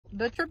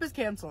The trip is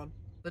canceled.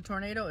 The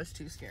tornado is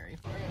too scary.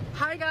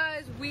 Hi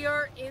guys, we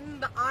are in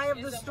the eye of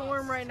the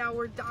storm right now.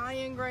 We're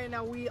dying right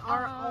now. We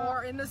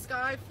are in the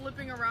sky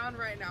flipping around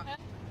right now.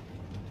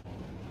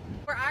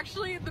 We're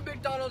actually at the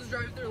McDonald's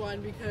drive-thru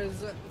line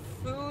because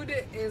food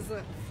is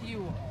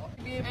fuel.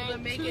 To be able to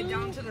make it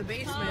down to the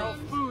basement,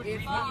 food,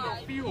 it's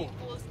fuel.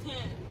 Equals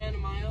 10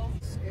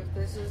 miles. If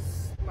this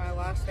is my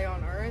last day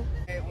on Earth,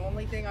 the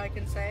only thing I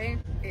can say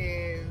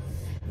is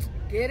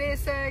get it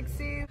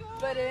sexy,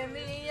 but in the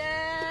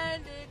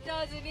end, it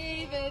doesn't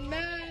even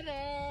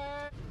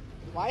matter.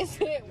 Why is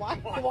it my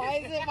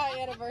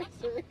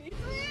anniversary?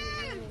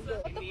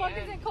 What the fuck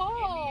is it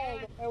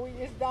called? And we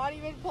just not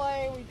even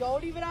playing. We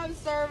don't even have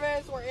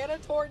service. We're in a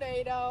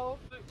tornado.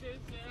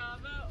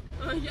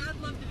 Yeah,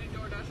 I'd love to do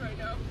DoorDash right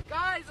now.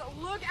 Guys,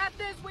 look at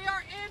this. We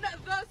are in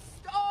the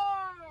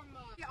storm.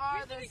 We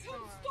are the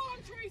storm.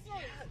 Storm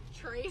tracers.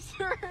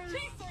 Tracers.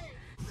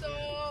 So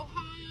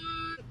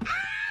hot. Ah!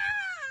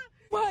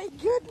 My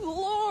good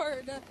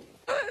Lord.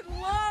 Good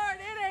Lord.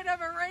 It ain't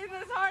ever rained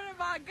this hard in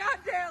my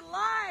goddamn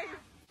life.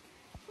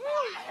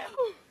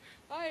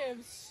 I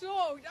am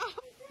soaked.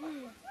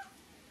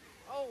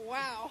 Oh,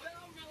 wow. That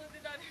umbrella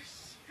did not do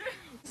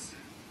shit.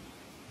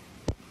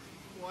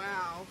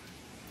 Wow.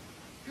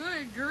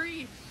 Good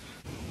grief.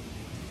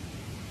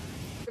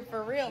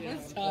 For real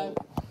this time.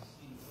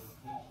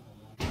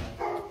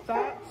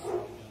 Thoughts?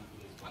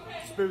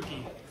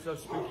 Spooky. So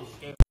spooky.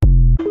 Scary.